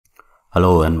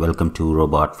Hello and welcome to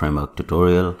Robot Framework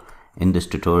tutorial. In this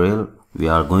tutorial, we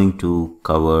are going to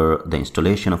cover the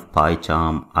installation of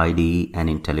PyCharm IDE and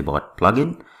IntelliBot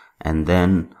plugin, and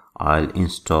then I'll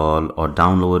install or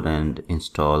download and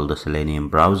install the Selenium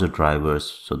browser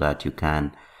drivers so that you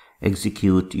can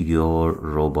execute your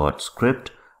robot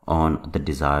script on the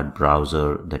desired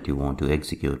browser that you want to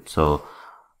execute. So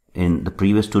in the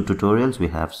previous two tutorials, we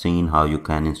have seen how you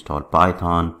can install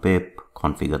Python, pip,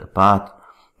 configure the path,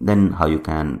 then how you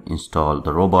can install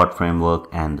the robot framework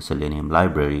and the Selenium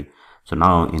library. So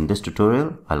now in this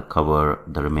tutorial, I'll cover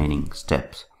the remaining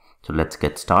steps. So let's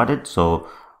get started. So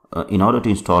in order to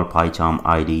install PyCharm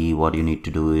IDE, what you need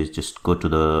to do is just go to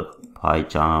the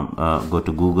PyCharm, go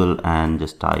to Google and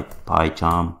just type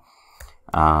PyCharm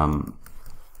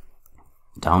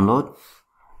download,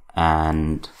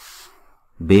 and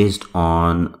based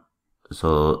on,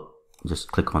 so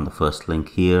just click on the first link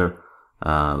here,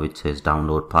 which says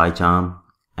download PyCharm,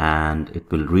 and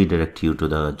it will redirect you to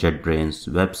the JetBrains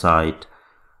website.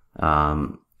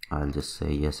 I'll just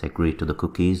say yes, agree to the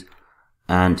cookies,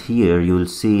 and here you will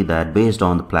see that based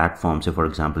on the platform, so for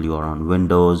example you are on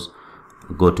Windows,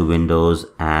 go to Windows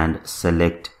and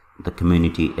select the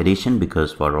Community Edition,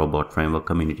 because for Robot Framework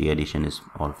Community Edition is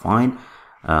all fine.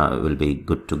 It will be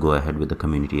good to go ahead with the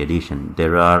Community Edition.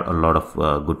 There are a lot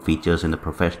of good features in the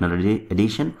Professional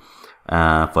Edition.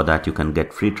 For that you can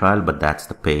get free trial, but that's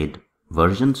the paid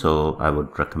version, so I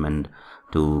would recommend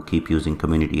to keep using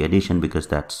Community Edition because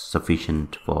that's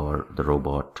sufficient for the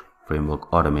robot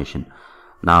framework automation.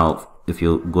 Now if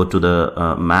you go to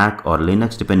the Mac or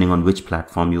Linux, depending on which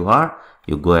platform you are,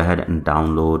 you go ahead and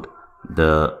download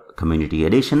the Community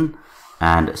Edition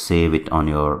and save it on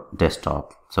your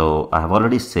desktop. So I have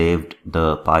already saved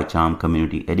the PyCharm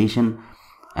Community Edition,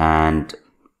 and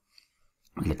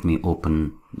let me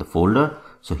open the folder.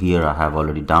 So here I have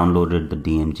already downloaded the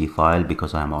DMG file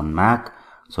because I am on Mac.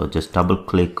 So just double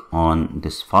click on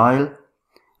this file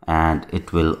and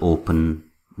it will open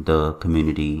the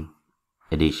Community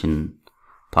Edition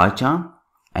PyCharm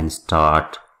and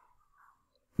start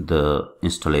the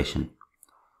installation.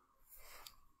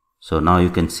 So now you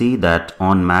can see that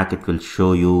on Mac it will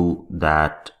show you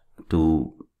that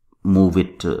to move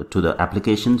it to the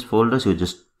applications folder, so you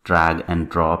just drag and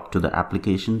drop to the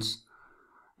applications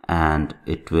and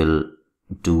it will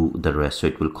do the rest. So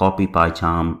it will copy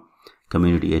PyCharm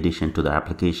Community Edition to the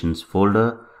applications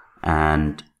folder,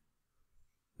 and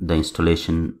the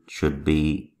installation should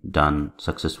be done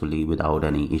successfully without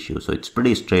any issue. So it's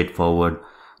pretty straightforward,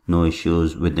 no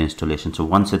issues with the installation. So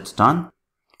once it's done,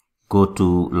 go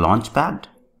to Launchpad,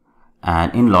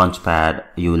 and in Launchpad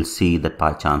you will see that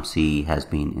PyCharm C has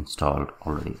been installed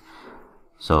already.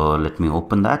 So let me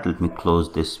open that. Let me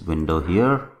close this window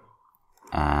here,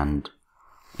 and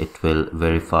it will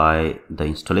verify the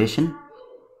installation.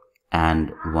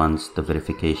 And once the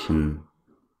verification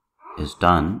is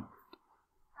done,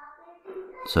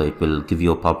 so it will give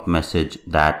you a pop-up message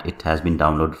that it has been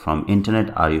downloaded from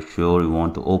internet. Are you sure you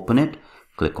want to open it?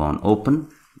 Click on open,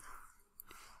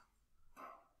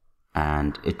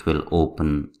 and it will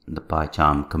open the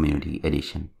PyCharm Community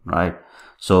Edition, right?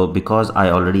 So because I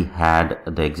already had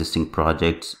the existing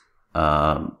projects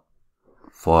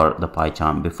for the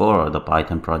PyCharm before, or the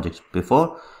Python projects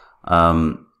before,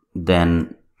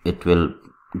 then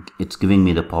it's giving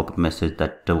me the pop-up message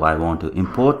that do I want to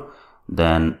import.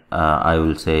 Then I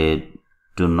will say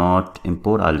do not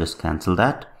import. I'll just cancel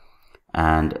that,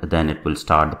 and then it will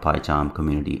start the PyCharm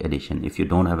Community Edition. If you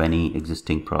don't have any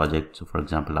existing project, so for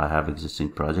example I have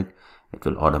existing project, it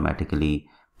will automatically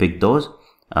pick those,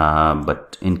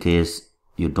 but in case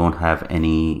you don't have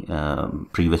any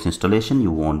previous installation,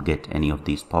 you won't get any of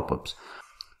these pop-ups.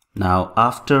 Now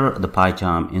after the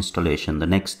PyCharm installation, the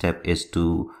next step is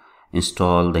to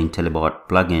install the IntelliBot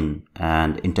plugin,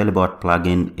 and IntelliBot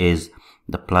plugin is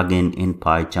the plugin in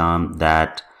PyCharm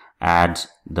that adds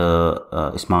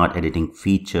the smart editing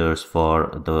features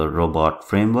for the robot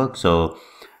framework. So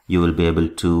you will be able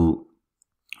to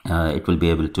it will be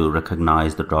able to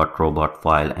recognize the .robot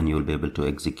file, and you will be able to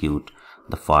execute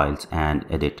the files and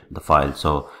edit the file.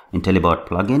 So IntelliBot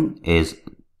plugin is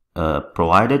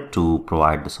provided to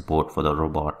provide the support for the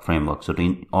robot framework. So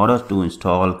in order to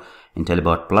install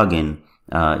IntelliBot plugin,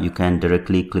 you can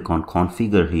directly click on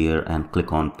configure here and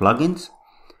click on plugins,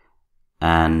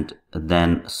 and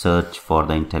then search for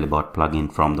the IntelliBot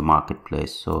plugin from the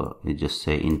marketplace. So you just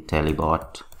say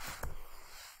IntelliBot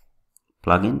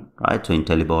plugin, right? So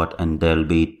IntelliBot, and there will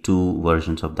be two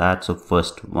versions of that. So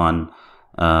first one,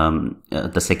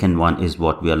 the second one is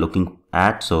what we are looking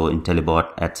at. So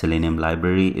IntelliBot at Selenium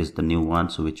library is the new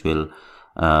one, so which will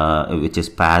which is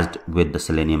passed with the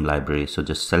Selenium library. So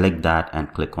just select that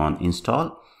and click on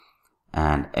install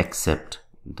and accept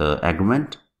the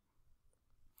agreement.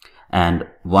 And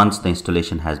once the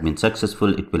installation has been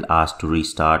successful, it will ask to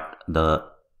restart the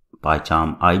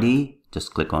PyCharm IDE.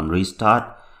 Just click on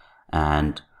restart,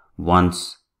 and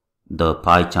once the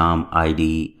PyCharm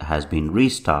IDE has been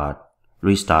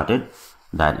restarted,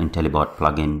 that IntelliBot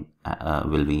plugin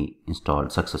will be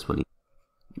installed successfully.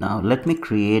 Now let me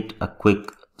create a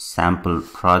quick sample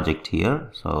project here.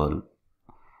 So,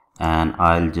 and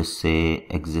I'll just say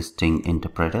existing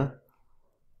interpreter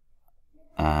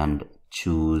and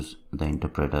choose the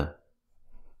interpreter.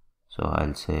 So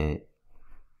I'll say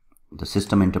the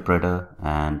system interpreter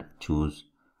and choose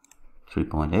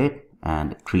 3.8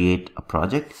 and create a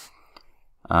project.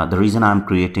 The reason I'm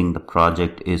creating the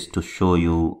project is to show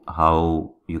you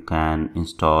how you can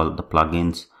install the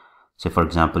plugins. Say for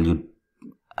example, you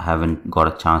haven't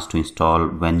got a chance to install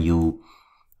when you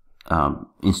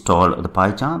install the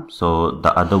PyCharm. So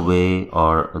the other way,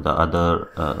 or the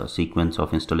other sequence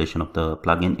of installation of the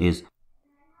plugin is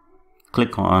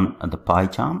click on the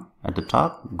PyCharm at the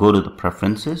top, go to the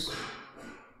preferences,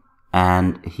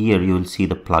 and here you will see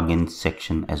the plugins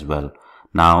section as well.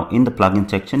 Now in the plugin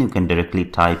section you can directly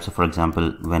type. So for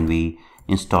example, when we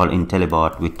install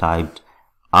IntelliBot, we typed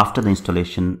after the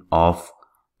installation of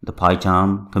the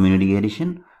PyCharm Community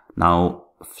Edition. Now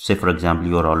say for example,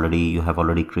 you have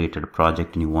already created a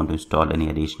project and you want to install any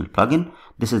additional plugin.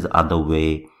 This is the other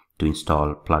way to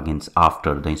install plugins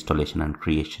after the installation and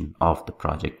creation of the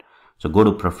project. So go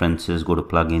to preferences, go to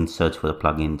plugins, search for the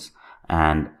plugins,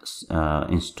 and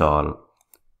select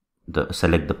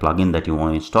the plugin that you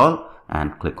want to install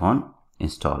and click on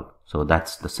install. So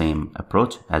that's the same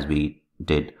approach as we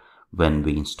did when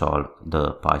we installed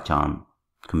the PyCharm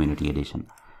Community Edition.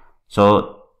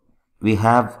 So we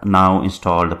have now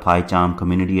installed the PyCharm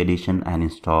Community Edition and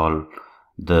installed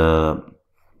the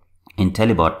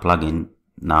IntelliBot plugin.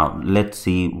 Now let's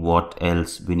see what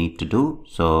else we need to do.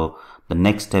 So the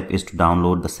next step is to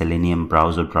download the Selenium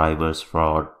browser drivers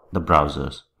for the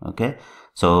browsers. Okay,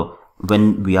 so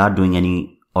when we are doing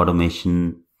any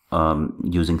automation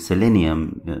using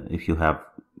Selenium, if you have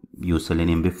used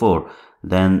Selenium before,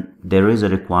 then there is a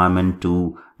requirement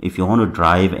to, if you want to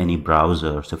drive any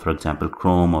browser, so for example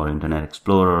Chrome or Internet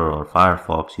Explorer or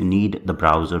Firefox, you need the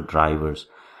browser drivers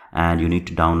and you need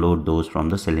to download those from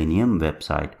the Selenium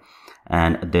website.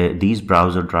 And these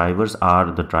browser drivers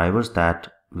are the drivers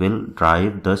that will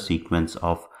drive the sequence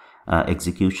of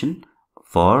execution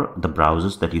for the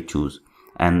browsers that you choose.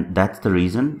 And that's the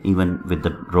reason, even with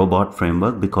the robot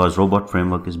framework, because robot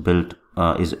framework is built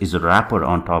is a wrapper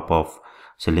on top of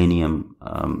Selenium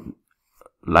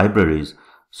libraries.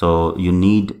 So you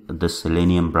need the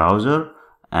Selenium browser,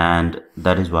 and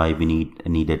that is why we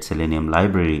needed Selenium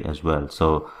library as well.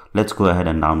 So let's go ahead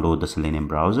and download the Selenium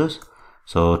browsers.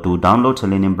 So to download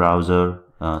Selenium browser,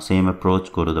 same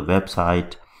approach, go to the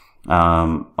website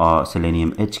or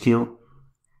Selenium HQ,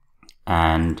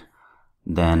 and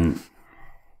then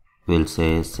we'll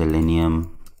say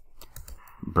Selenium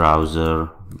browser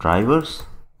drivers.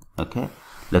 Okay,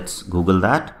 let's Google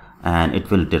that and it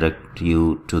will direct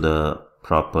you to the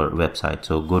proper website.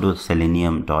 So go to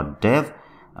selenium.dev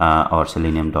or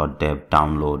selenium.dev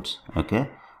downloads. Okay,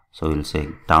 so we'll say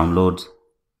downloads,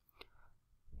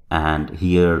 and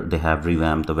here they have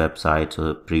revamped the website.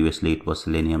 So previously it was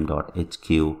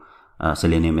selenium.hq,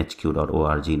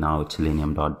 seleniumhq.org. now it's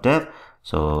selenium.dev.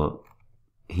 So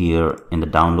here in the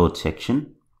download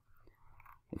section,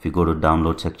 if you go to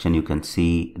download section, you can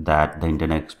see that the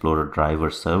Internet Explorer driver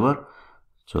server.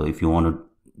 So if you want to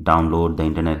download the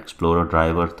Internet Explorer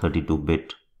driver,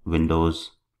 32-bit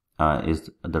Windows is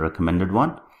the recommended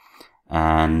one.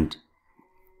 And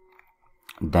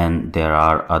then there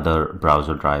are other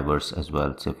browser drivers as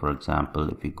well. Say for example,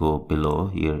 if we go below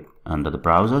here under the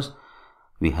browsers,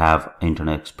 we have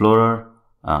Internet Explorer,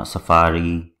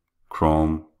 Safari,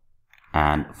 Chrome,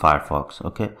 and Firefox.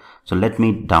 Okay, so let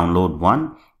me download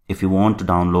one. If you want to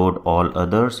download all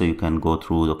others, so you can go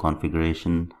through the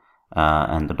configuration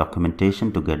and the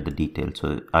documentation to get the details.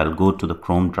 So I'll go to the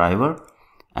Chrome driver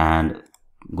and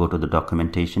go to the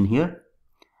documentation here,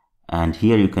 and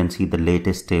here you can see the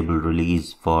latest stable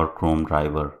release for Chrome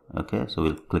driver. Okay, so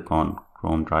we'll click on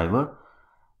Chrome driver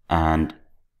and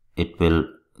it will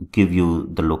give you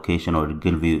the location, or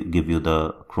give you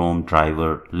the Chrome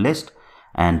driver list,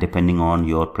 and depending on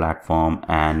your platform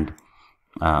and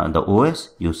the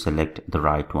OS, you select the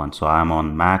right one. So I'm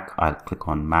on Mac, I'll click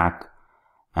on Mac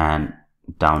and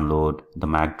download the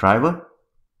Mac driver.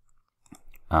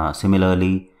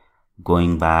 Similarly,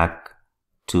 going back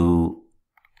to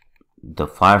the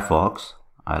Firefox,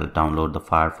 I'll download the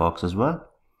Firefox as well.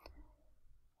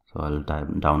 So I'll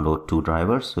download 2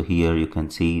 drivers. So here you can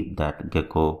see that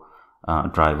Gecko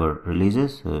driver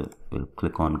releases. So we'll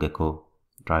click on Gecko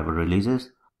driver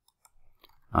releases.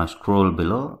 Scroll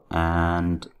below,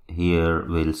 and here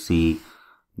we'll see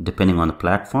depending on the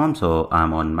platform. So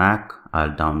I'm on Mac,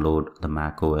 I'll download the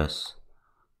Mac OS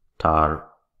tar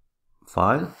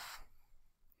file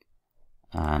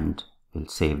and we'll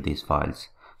save these files.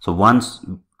 So once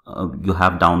you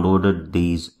have downloaded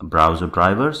these browser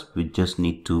drivers, we just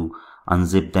need to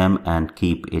unzip them and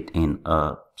keep it in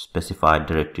a specified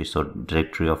directory, so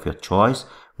directory of your choice,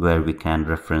 where we can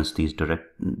reference these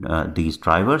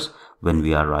drivers when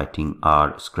we are writing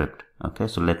our script. Okay,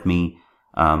 so let me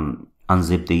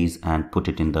unzip these and put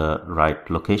it in the right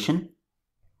location.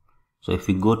 So if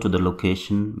we go to the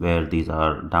location where these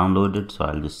are downloaded, so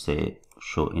I'll just say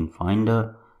show in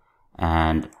Finder,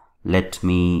 and let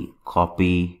me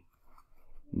copy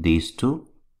these two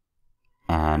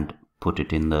and put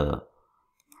it in the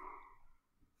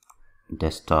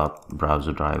desktop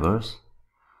browser drivers.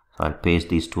 So I'll paste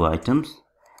these 2 items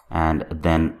and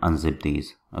then unzip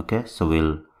these. Okay, so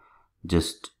we'll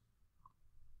just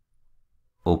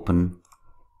open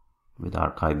with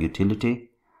archive utility,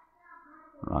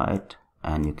 right,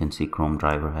 and you can see Chrome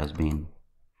driver has been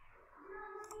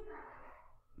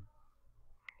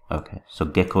okay. So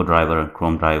Gecko driver and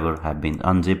Chrome driver have been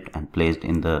unzipped and placed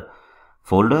in the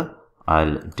folder.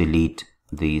 I'll delete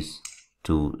these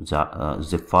 2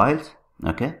 zip files,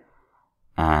 okay,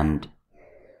 and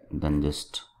then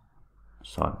just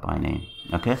sort by name.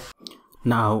 Okay,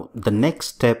 now the next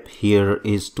step here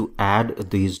is to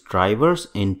add these drivers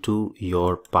into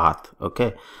your path.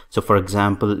 Okay, so for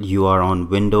example, you are on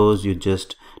Windows, you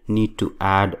just need to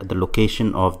add the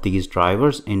location of these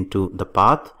drivers into the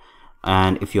path,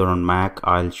 and if you're on Mac,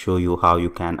 I'll show you how you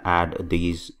can add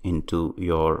these into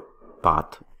your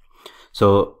path.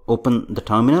 So open the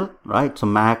terminal, right? So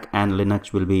Mac and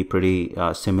Linux will be pretty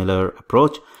similar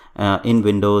approach. In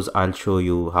Windows, I'll show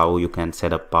you how you can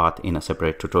set up path in a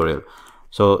separate tutorial.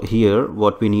 So here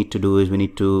what we need to do is we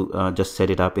need to just set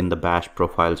it up in the bash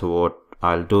profile. So what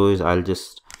I'll do is I'll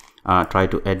just try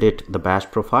to edit the bash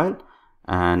profile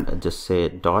and just say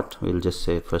dot, we'll just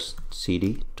say first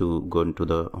cd to go into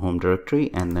the home directory,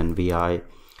 and then vi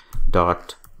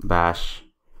dot bash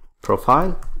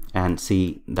profile, and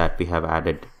see that we have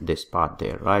added this path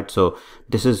there, right? So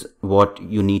this is what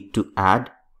you need to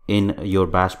add in your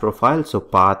bash profile. So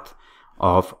path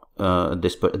of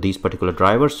these particular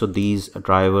drivers. So these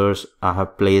drivers I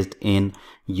have placed in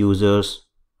users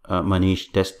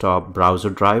Manish desktop browser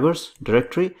drivers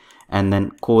directory, and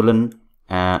then colon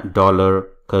dollar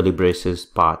curly braces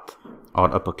path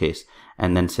or uppercase,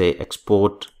 and then say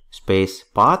export space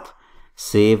path,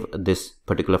 save this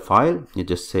particular file. You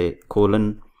just say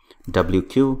colon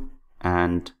wq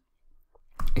and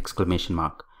exclamation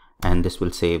mark, and this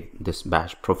will save this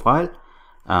bash profile.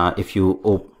 If you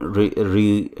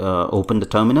open the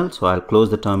terminal, so I'll close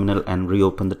the terminal and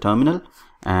reopen the terminal,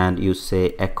 and you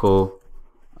say echo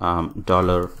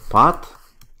dollar path,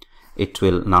 it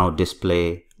will now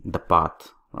display the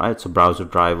path, right? So browser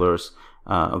drivers,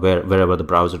 wherever the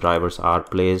browser drivers are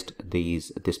placed,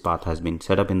 this path has been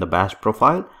set up in the bash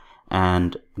profile,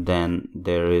 and then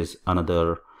there is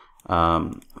another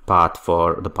path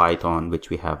for the Python, which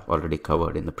we have already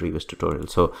covered in the previous tutorial.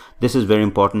 So this is very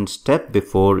important step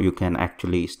before you can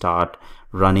actually start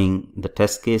running the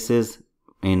test cases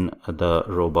in the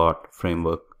robot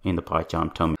framework in the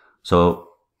PyCharm terminal. So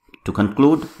to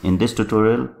conclude, in this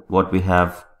tutorial, what we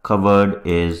have covered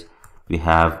is we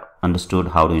have understood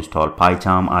how to install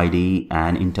PyCharm IDE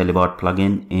and IntelliBot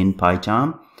plugin in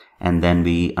PyCharm, and then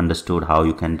we understood how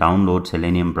you can download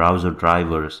Selenium browser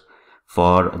drivers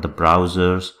for the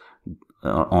browsers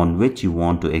on which you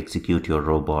want to execute your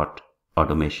robot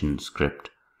automation script.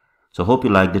 So hope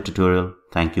you liked the tutorial.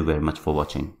 Thank you very much for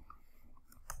watching.